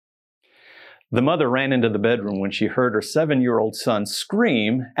The mother ran into the bedroom when she heard her 7-year-old son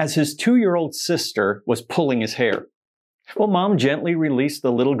scream as his 2-year-old sister was pulling his hair. Well, Mom gently released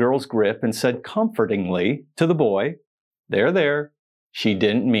the little girl's grip and said comfortingly to the boy, "There, there. She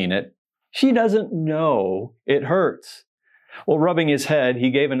didn't mean it. She doesn't know it hurts." Well, rubbing his head, he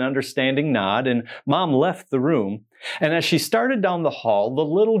gave an understanding nod, and Mom left the room. And as she started down the hall, the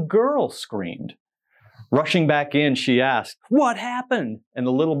little girl screamed. Rushing back in, she asked, "What happened?" And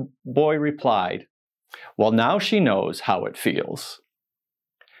the little boy replied, "Well, now she knows how it feels."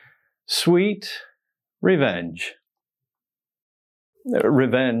 Sweet revenge.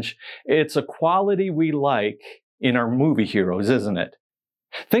 Revenge, it's a quality we like in our movie heroes, isn't it?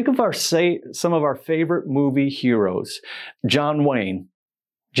 Think of some of our favorite movie heroes: John Wayne,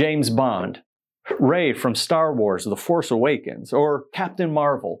 James Bond, Rey from Star Wars: The Force Awakens, or Captain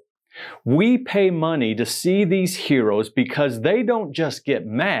Marvel. We pay money to see these heroes because they don't just get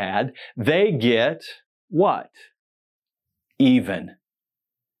mad, they get what? Even.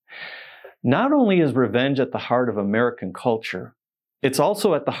 Not only is revenge at the heart of American culture, it's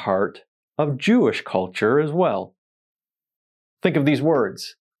also at the heart of Jewish culture as well. Think of these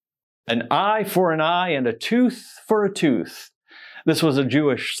words: an eye for an eye and a tooth for a tooth. This was a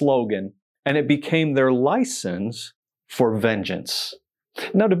Jewish slogan, and it became their license for vengeance.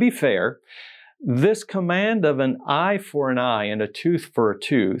 Now, to be fair, this command of an eye for an eye and a tooth for a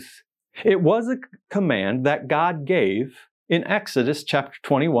tooth, it was a command that God gave in Exodus chapter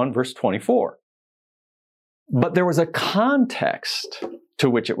 21, verse 24. But there was a context to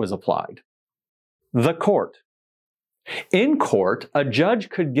which it was applied: the court. In court, a judge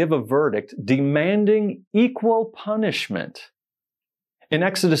could give a verdict demanding equal punishment. In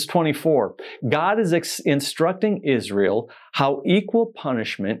Exodus 24, God is instructing Israel how equal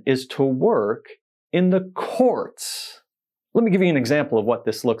punishment is to work in the courts. Let me give you an example of what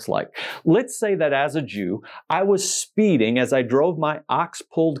this looks like. Let's say that as a Jew, I was speeding as I drove my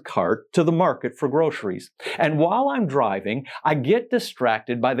ox-pulled cart to the market for groceries. And while I'm driving, I get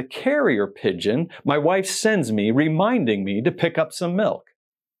distracted by the carrier pigeon my wife sends me, reminding me to pick up some milk.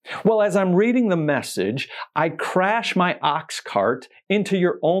 Well, as I'm reading the message, I crash my ox cart into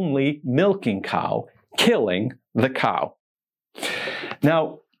your only milking cow, killing the cow.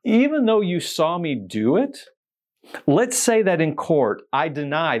 Now, even though you saw me do it, let's say that in court, I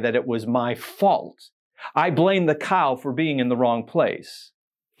deny that it was my fault. I blame the cow for being in the wrong place.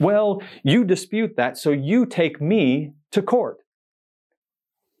 Well, you dispute that, so you take me to court.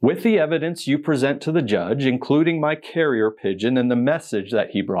 With the evidence you present to the judge, including my carrier pigeon and the message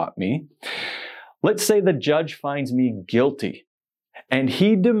that he brought me, let's say the judge finds me guilty and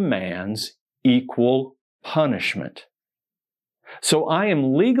he demands equal punishment. So I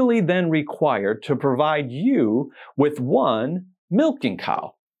am legally then required to provide you with one milking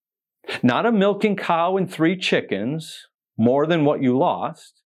cow. Not a milking cow and 3 chickens, more than what you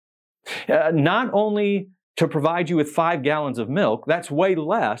lost. Not only to provide you with 5 gallons of milk, that's way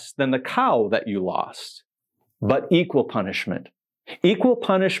less than the cow that you lost. But equal punishment. Equal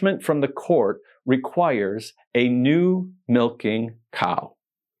punishment from the court requires a new milking cow.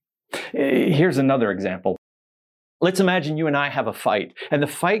 Here's another example. Let's imagine you and I have a fight, and the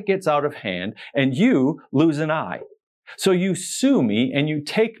fight gets out of hand, and you lose an eye. So you sue me, and you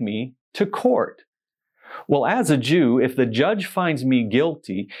take me to court. Well, as a Jew, if the judge finds me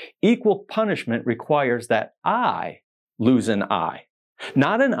guilty, equal punishment requires that I lose an eye.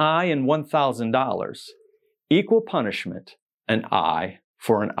 Not an eye and $1,000. Equal punishment, an eye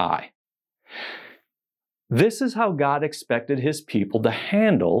for an eye. This is how God expected His people to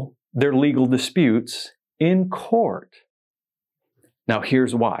handle their legal disputes in court. Now,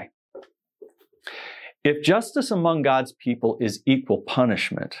 here's why. If justice among God's people is equal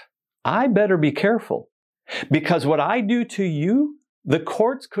punishment, I better be careful. Because what I do to you, the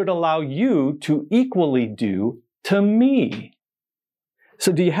courts could allow you to equally do to me.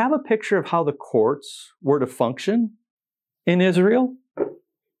 So do you have a picture of how the courts were to function in Israel?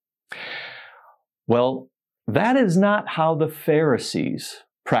 Well, that is not how the Pharisees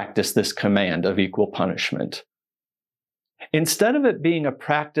practiced this command of equal punishment. Instead of it being a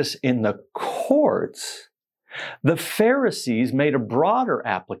practice in the courts, the Pharisees made a broader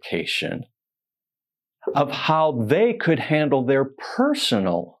application of how they could handle their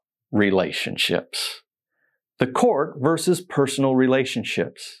personal relationships. The court versus personal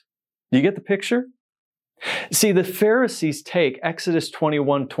relationships. Do you get the picture? See, the Pharisees take Exodus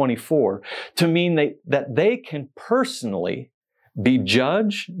 21:24 to mean that they can personally be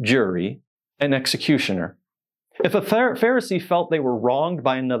judge, jury, and executioner. If a Pharisee felt they were wronged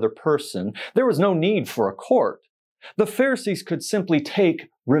by another person, there was no need for a court. The Pharisees could simply take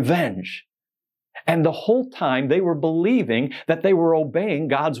revenge. And the whole time they were believing that they were obeying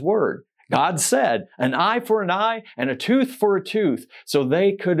God's word. God said, an eye for an eye and a tooth for a tooth, so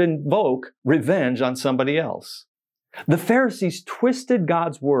they could invoke revenge on somebody else. The Pharisees twisted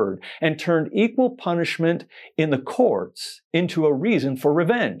God's word and turned equal punishment in the courts into a reason for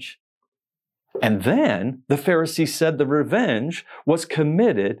revenge. And then the Pharisees said the revenge was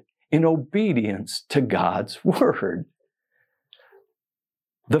committed in obedience to God's word.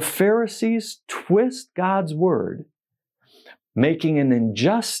 The Pharisees twist God's word, making an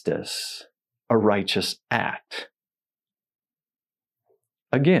injustice a righteous act.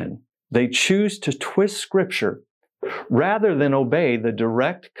 Again, they choose to twist Scripture rather than obey the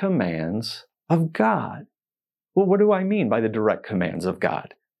direct commands of God. Well, what do I mean by the direct commands of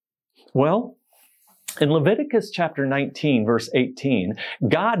God? Well, in Leviticus chapter 19, verse 18,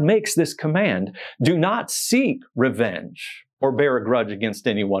 God makes this command, do not seek revenge or bear a grudge against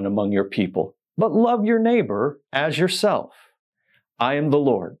anyone among your people, but love your neighbor as yourself. I am the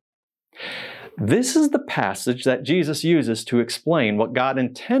Lord. This is the passage that Jesus uses to explain what God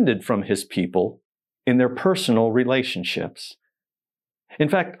intended from His people in their personal relationships. In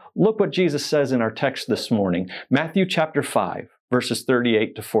fact, look what Jesus says in our text this morning, Matthew chapter 5, verses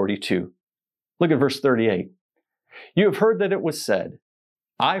 38 to 42. Look at verse 38. You have heard that it was said,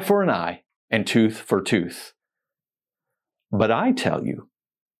 eye for an eye and tooth for tooth. But I tell you,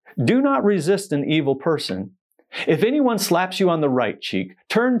 do not resist an evil person. If anyone slaps you on the right cheek,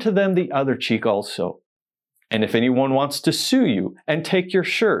 turn to them the other cheek also. And if anyone wants to sue you and take your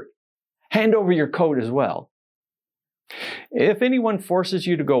shirt, hand over your coat as well. If anyone forces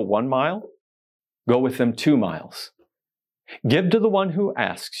you to go 1 mile, go with them 2 miles. Give to the one who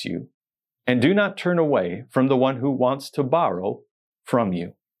asks you, and do not turn away from the one who wants to borrow from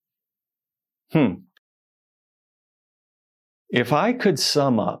you. If I could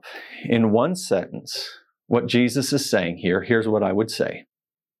sum up in one sentence what Jesus is saying here, here's what I would say.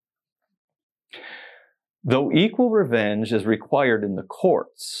 Though equal revenge is required in the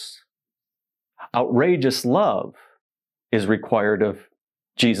courts, outrageous love is required of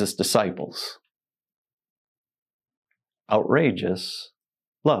Jesus' disciples. Outrageous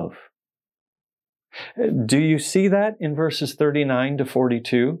love. Do you see that in verses 39 to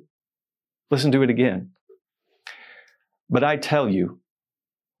 42? Listen to it again. But I tell you,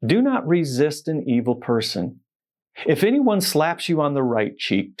 do not resist an evil person. If anyone slaps you on the right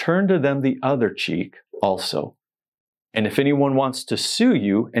cheek, turn to them the other cheek also. And if anyone wants to sue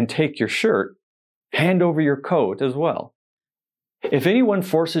you and take your shirt, hand over your coat as well. If anyone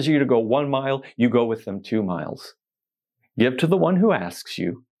forces you to go 1 mile, you go with them 2 miles. Give to the one who asks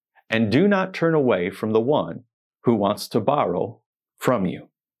you, and do not turn away from the one who wants to borrow from you.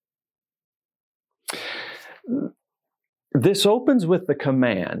 This opens with the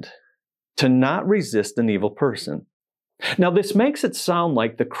command to not resist an evil person. Now, this makes it sound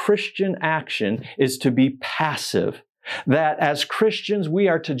like the Christian action is to be passive, that as Christians, we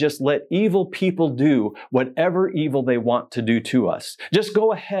are to just let evil people do whatever evil they want to do to us. Just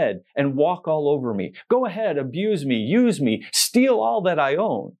go ahead and walk all over me. Go ahead, abuse me, use me, steal all that I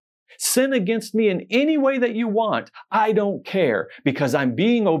own. Sin against me in any way that you want. I don't care, because I'm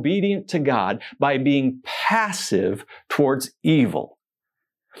being obedient to God by being passive towards evil.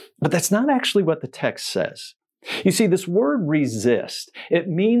 But that's not actually what the text says. You see, this word resist, it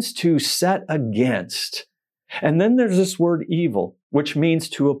means to set against. And then there's this word evil, which means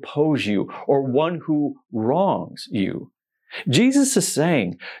to oppose you or one who wrongs you. Jesus is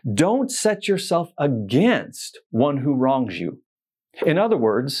saying, don't set yourself against one who wrongs you. In other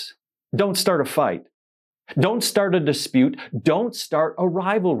words, don't start a fight. Don't start a dispute. Don't start a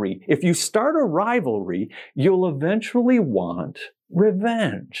rivalry. If you start a rivalry, you'll eventually want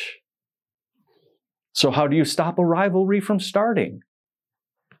revenge. So how do you stop a rivalry from starting?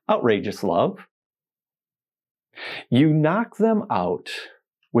 Outrageous love. You knock them out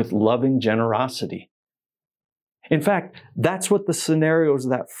with loving generosity. In fact, that's what the scenarios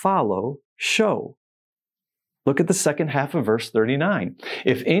that follow show. Look at the second half of verse 39.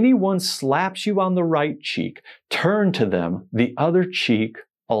 If anyone slaps you on the right cheek, turn to them the other cheek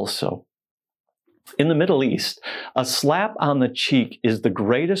also. In the Middle East, a slap on the cheek is the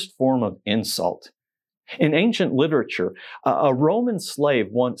greatest form of insult. In ancient literature, a Roman slave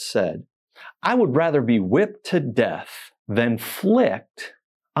once said, I would rather be whipped to death than flicked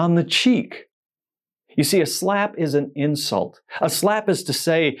on the cheek. You see, a slap is an insult. A slap is to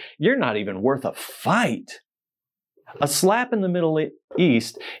say, you're not even worth a fight. A slap in the Middle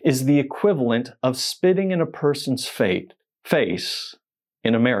East is the equivalent of spitting in a person's face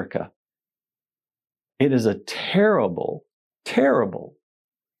in America. It is a terrible, terrible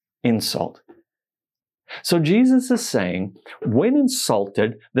insult. So Jesus is saying, when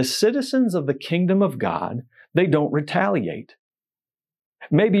insulted, the citizens of the kingdom of God, they don't retaliate.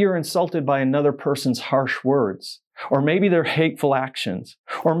 Maybe you're insulted by another person's harsh words, or maybe their hateful actions,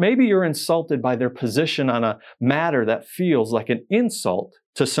 or maybe you're insulted by their position on a matter that feels like an insult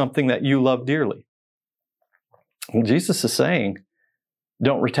to something that you love dearly. Well, Jesus is saying,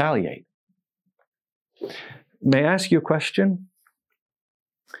 don't retaliate. May I ask you a question?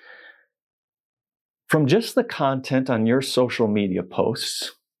 From just the content on your social media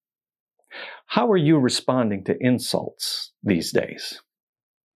posts, how are you responding to insults these days?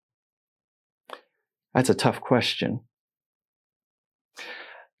 That's a tough question.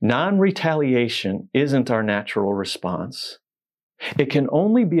 Non-retaliation isn't our natural response. It can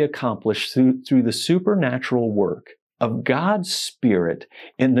only be accomplished through the supernatural work of God's Spirit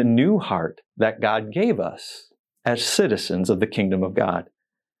in the new heart that God gave us as citizens of the kingdom of God.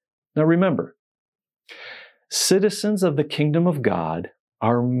 Now remember, citizens of the kingdom of God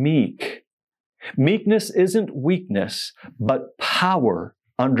are meek. Meekness isn't weakness, but power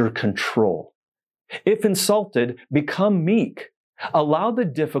under control. If insulted, become meek. Allow the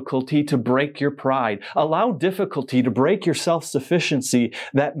difficulty to break your pride. Allow difficulty to break your self-sufficiency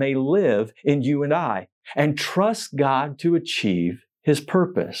that may live in you and I. And trust God to achieve His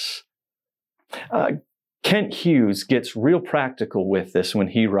purpose. Kent Hughes gets real practical with this when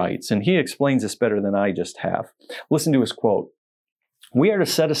he writes, and he explains this better than I just have. Listen to his quote. We are to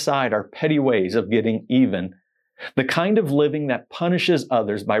set aside our petty ways of getting even, the kind of living that punishes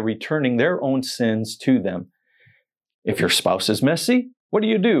others by returning their own sins to them. If your spouse is messy, what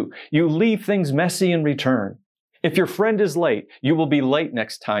do? You leave things messy in return. If your friend is late, you will be late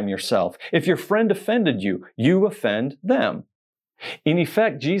next time yourself. If your friend offended you, you offend them. In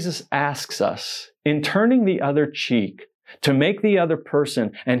effect, Jesus asks us, in turning the other cheek, to make the other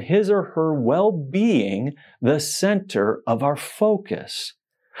person and his or her well-being the center of our focus.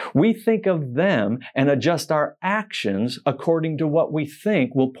 We think of them and adjust our actions according to what we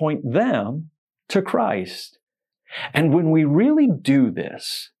think will point them to Christ. And when we really do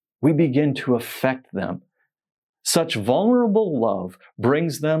this, we begin to affect them. Such vulnerable love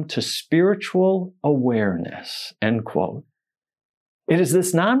brings them to spiritual awareness, end quote. It is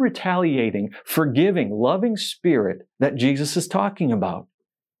this non-retaliating, forgiving, loving spirit that Jesus is talking about.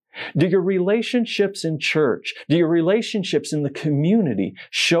 Do your relationships in church, do your relationships in the community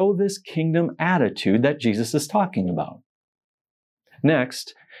show this kingdom attitude that Jesus is talking about?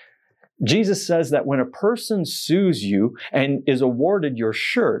 Next, Jesus says that when a person sues you and is awarded your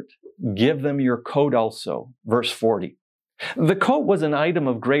shirt, give them your coat also. Verse 40. The coat was an item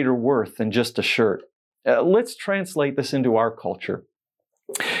of greater worth than just a shirt. Let's translate this into our culture.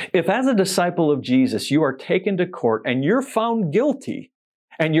 If as a disciple of Jesus, you are taken to court and you're found guilty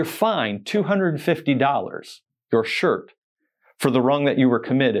and you're fined $250, your shirt, for the wrong that you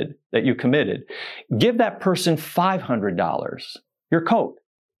committed, give that person $500, your coat.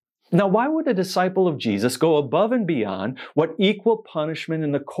 Now, why would a disciple of Jesus go above and beyond what equal punishment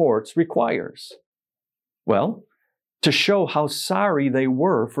in the courts requires? Well, to show how sorry they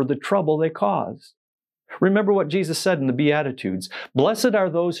were for the trouble they caused. Remember what Jesus said in the Beatitudes. Blessed are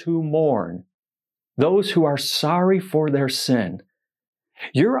those who mourn, those who are sorry for their sin.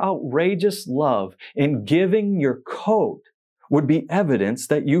 Your outrageous love in giving your coat would be evidence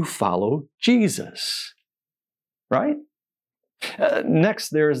that you follow Jesus. Right? Next,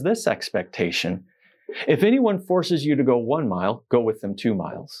 there is this expectation. If anyone forces you to go 1 mile, go with them 2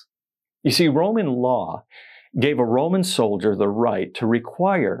 miles. You see, Roman law gave a Roman soldier the right to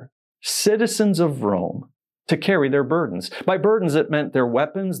require citizens of Rome to carry their burdens. By burdens, it meant their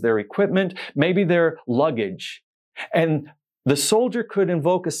weapons, their equipment, maybe their luggage. And the soldier could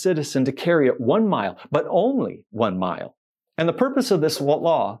invoke a citizen to carry it 1 mile, but only 1 mile. And the purpose of this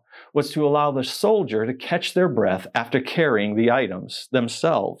law was to allow the soldier to catch their breath after carrying the items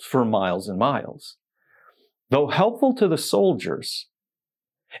themselves for miles and miles. Though helpful to the soldiers,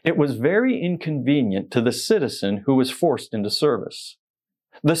 it was very inconvenient to the citizen who was forced into service.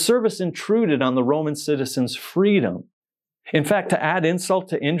 The service intruded on the Roman citizen's freedom. In fact, to add insult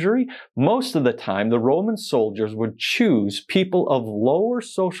to injury, most of the time the Roman soldiers would choose people of lower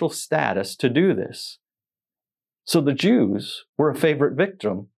social status to do this. So the Jews were a favorite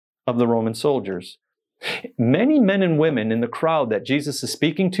victim of the Roman soldiers. Many men and women in the crowd that Jesus is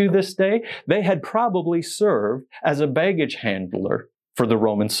speaking to this day, they had probably served as a baggage handler for the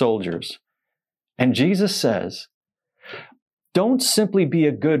Roman soldiers. And Jesus says, don't simply be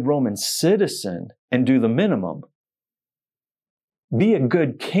a good Roman citizen and do the minimum. Be a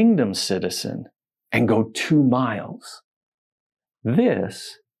good kingdom citizen and go 2 miles.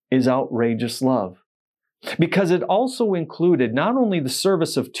 This is outrageous love. because it also included not only the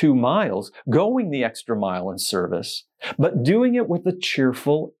service of 2 miles, going the extra mile in service, but doing it with a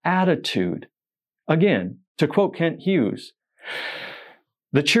cheerful attitude. Again, to quote Kent Hughes,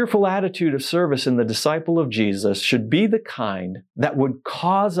 the cheerful attitude of service in the disciple of Jesus should be the kind that would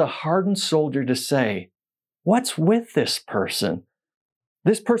cause a hardened soldier to say, "What's with this person?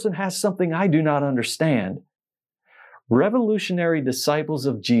 This person has something I do not understand." Revolutionary disciples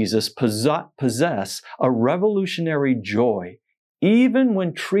of Jesus possess a revolutionary joy, even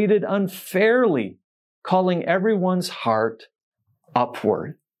when treated unfairly, calling everyone's heart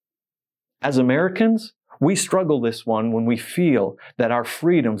upward. As Americans, we struggle this one when we feel that our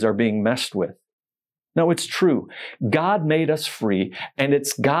freedoms are being messed with. No, it's true. God made us free, and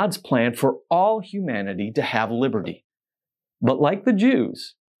it's God's plan for all humanity to have liberty. But like the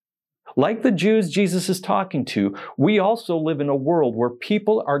Jews Jesus is talking to, we also live in a world where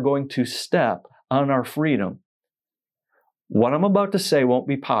people are going to step on our freedom. What I'm about to say won't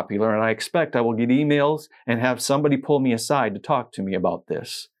be popular, and I expect I will get emails and have somebody pull me aside to talk to me about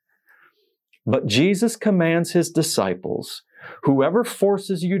this. But Jesus commands His disciples, whoever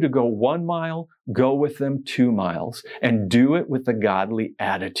forces you to go 1 mile, go with them 2 miles, and do it with a godly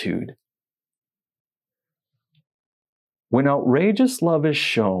attitude. When outrageous love is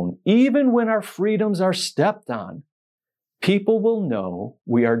shown, even when our freedoms are stepped on, people will know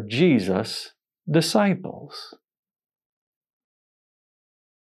we are Jesus' disciples.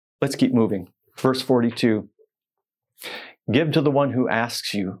 Let's keep moving. Verse 42. Give to the one who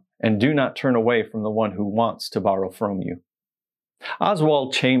asks you, and do not turn away from the one who wants to borrow from you.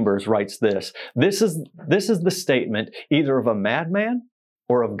 Oswald Chambers writes this. This is the statement either of a madman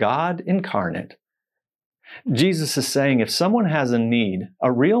or of God incarnate. Jesus is saying if someone has a need, a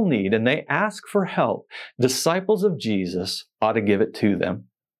real need, and they ask for help, disciples of Jesus ought to give it to them.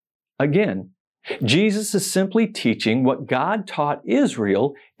 Again, Jesus is simply teaching what God taught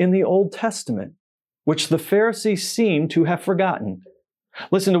Israel in the Old Testament, which the Pharisees seem to have forgotten.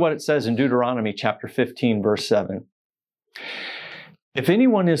 Listen to what it says in Deuteronomy chapter 15, verse 7. If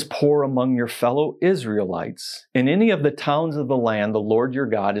anyone is poor among your fellow Israelites in any of the towns of the land the Lord your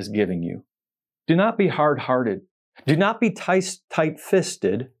God is giving you, do not be hard-hearted. Do not be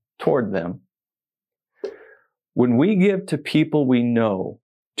tight-fisted toward them. When we give to people we know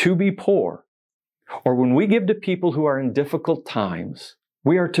to be poor, or when we give to people who are in difficult times,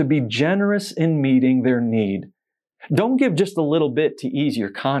 we are to be generous in meeting their need. Don't give just a little bit to ease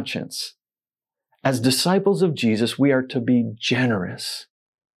your conscience. As disciples of Jesus, we are to be generous.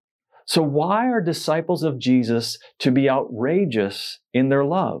 So why are disciples of Jesus to be outrageous in their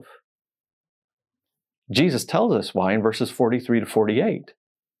love? Jesus tells us why in verses 43 to 48.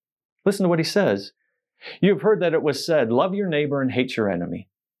 Listen to what He says. You have heard that it was said, love your neighbor and hate your enemy.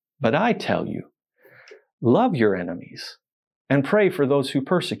 But I tell you, love your enemies and pray for those who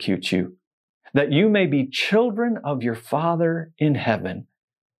persecute you, that you may be children of your Father in heaven.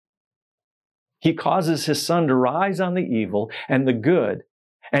 He causes His sun to rise on the evil and the good,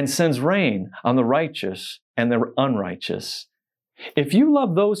 and sends rain on the righteous and the unrighteous. If you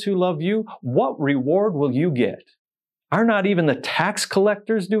love those who love you, what reward will you get? Are not even the tax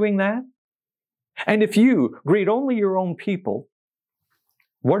collectors doing that? And if you greet only your own people,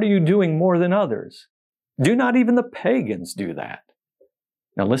 what are you doing more than others? Do not even the pagans do that?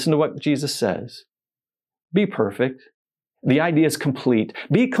 Now listen to what Jesus says. Be perfect. The idea is complete.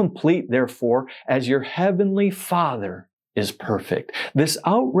 Be complete, therefore, as your heavenly Father is perfect. This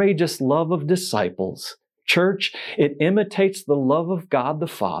outrageous love of disciples, church, it imitates the love of God the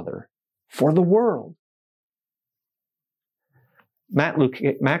Father for the world. Max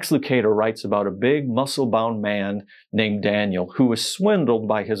Lucado writes about a big, muscle-bound man named Daniel who was swindled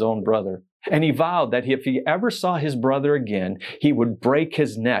by his own brother. And he vowed that if he ever saw his brother again, he would break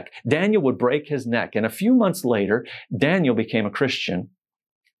his neck. Daniel would break his neck. And a few months later, Daniel became a Christian.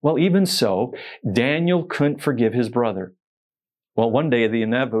 Well, even so, Daniel couldn't forgive his brother. Well, one day the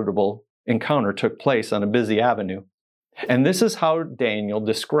inevitable encounter took place on a busy avenue. And this is how Daniel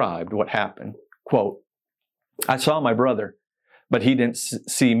described what happened. Quote, I saw my brother, but he didn't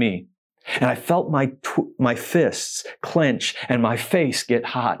see me. And I felt my fists clench and my face get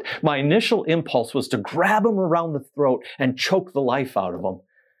hot. My initial impulse was to grab him around the throat and choke the life out of him.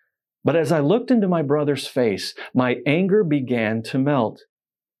 But as I looked into my brother's face, my anger began to melt.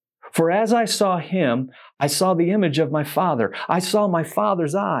 For as I saw him, I saw the image of my father. I saw my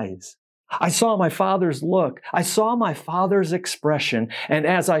father's eyes. I saw my father's look. I saw my father's expression. And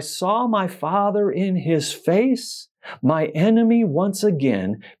as I saw my father in his face, my enemy once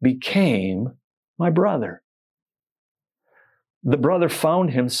again became my brother. The brother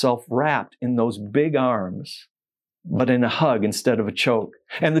found himself wrapped in those big arms, but in a hug instead of a choke.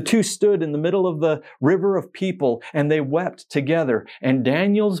 And the two stood in the middle of the river of people, and they wept together. And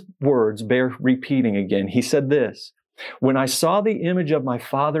Daniel's words bear repeating again. He said this, "When I saw the image of my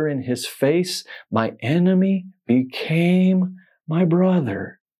father in his face, my enemy became my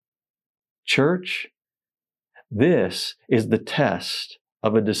brother." Church, this is the test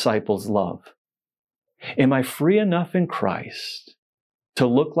of a disciple's love. Am I free enough in Christ to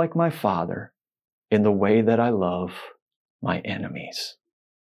look like my Father in the way that I love my enemies?